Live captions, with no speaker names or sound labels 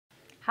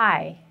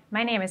Hi,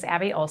 my name is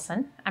Abby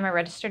Olson. I'm a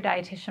registered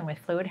dietitian with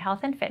Fluid Health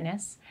and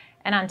Fitness,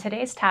 and on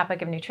today's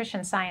topic of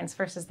nutrition science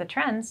versus the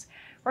trends,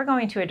 we're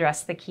going to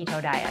address the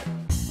keto diet.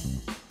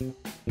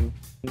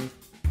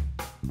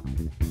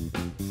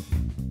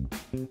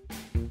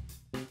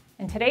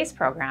 In today's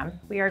program,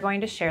 we are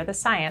going to share the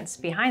science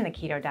behind the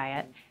keto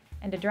diet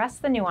and address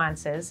the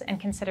nuances and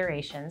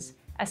considerations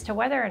as to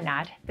whether or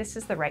not this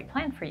is the right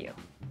plan for you.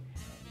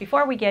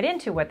 Before we get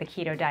into what the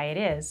keto diet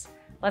is,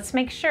 let's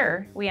make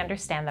sure we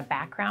understand the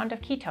background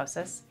of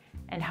ketosis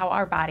and how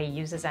our body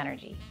uses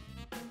energy.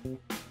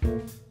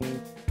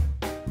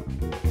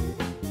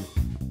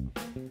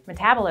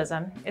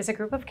 Metabolism is a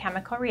group of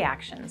chemical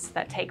reactions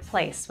that take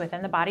place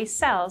within the body's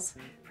cells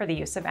for the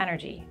use of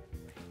energy.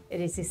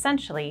 It is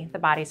essentially the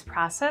body's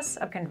process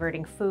of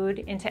converting food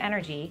into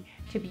energy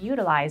to be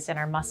utilized in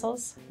our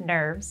muscles,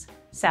 nerves,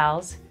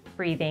 cells,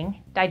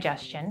 breathing,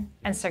 digestion,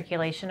 and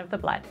circulation of the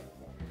blood.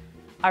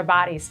 Our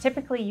bodies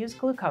typically use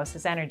glucose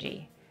as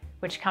energy,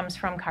 which comes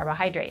from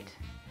carbohydrate.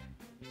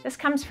 This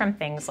comes from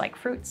things like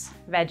fruits,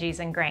 veggies,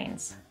 and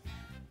grains.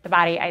 The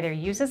body either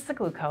uses the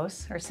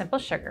glucose, or simple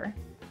sugar,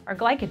 or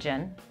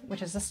glycogen,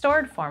 which is a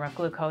stored form of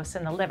glucose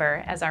in the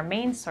liver, as our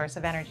main source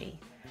of energy.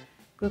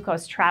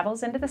 Glucose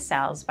travels into the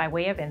cells by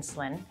way of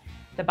insulin,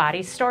 the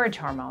body's storage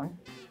hormone,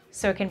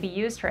 so it can be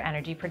used for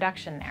energy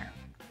production there.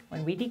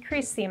 When we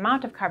decrease the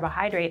amount of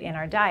carbohydrate in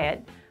our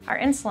diet, our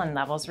insulin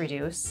levels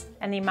reduce,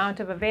 and the amount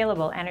of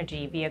available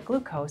energy via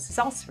glucose is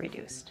also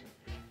reduced.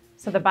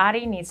 So the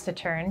body needs to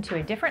turn to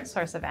a different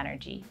source of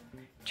energy,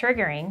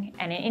 triggering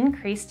an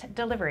increased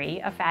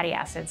delivery of fatty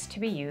acids to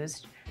be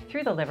used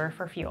through the liver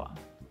for fuel.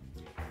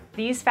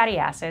 These fatty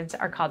acids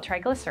are called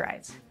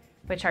triglycerides,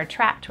 which are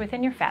trapped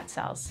within your fat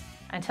cells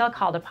until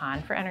called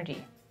upon for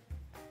energy.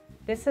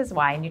 This is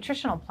why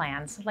nutritional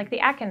plans like the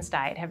Atkins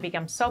diet have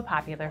become so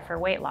popular for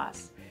weight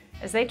loss,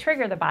 as they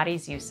trigger the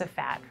body's use of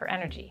fat for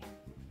energy.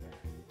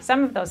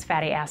 Some of those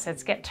fatty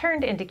acids get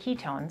turned into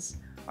ketones,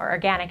 or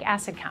organic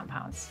acid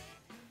compounds.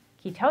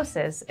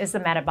 Ketosis is the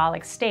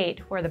metabolic state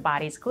where the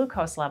body's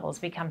glucose levels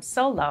become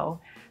so low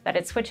that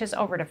it switches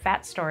over to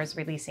fat stores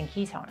releasing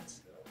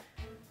ketones.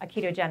 A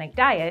ketogenic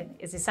diet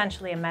is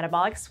essentially a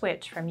metabolic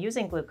switch from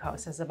using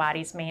glucose as the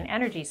body's main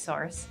energy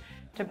source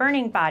to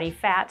burning body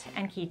fat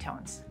and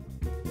ketones.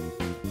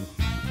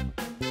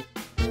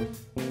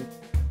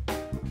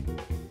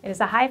 It is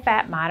a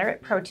high-fat,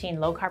 moderate protein,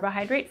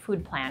 low-carbohydrate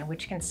food plan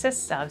which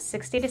consists of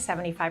 60 to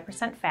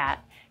 75%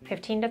 fat,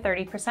 15 to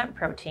 30%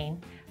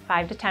 protein,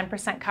 5 to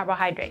 10%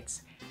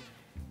 carbohydrates.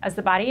 As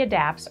the body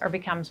adapts or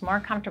becomes more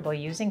comfortable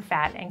using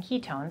fat and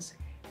ketones,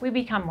 we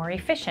become more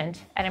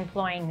efficient at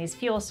employing these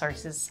fuel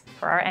sources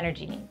for our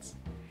energy needs.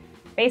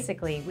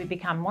 Basically, we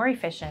become more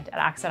efficient at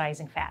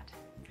oxidizing fat.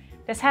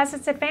 This has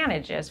its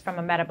advantages from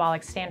a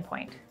metabolic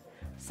standpoint.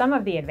 Some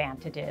of the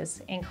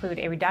advantages include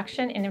a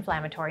reduction in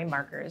inflammatory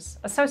markers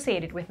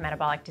associated with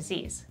metabolic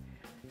disease.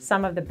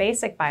 Some of the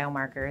basic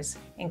biomarkers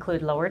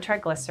include lower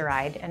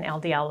triglyceride and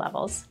LDL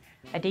levels,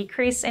 a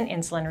decrease in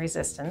insulin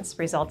resistance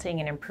resulting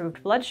in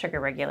improved blood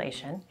sugar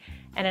regulation,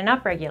 and an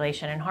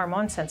upregulation in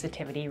hormone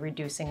sensitivity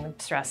reducing the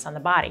stress on the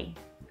body.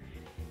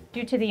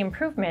 Due to the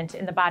improvement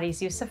in the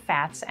body's use of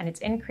fats and its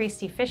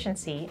increased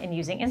efficiency in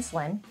using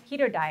insulin,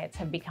 keto diets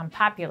have become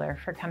popular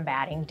for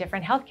combating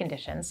different health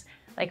conditions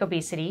like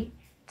obesity,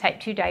 type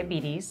 2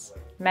 diabetes,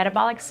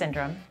 metabolic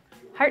syndrome,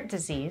 heart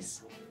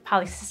disease,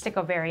 polycystic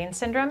ovarian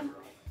syndrome,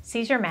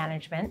 seizure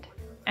management,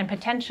 and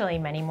potentially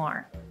many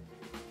more.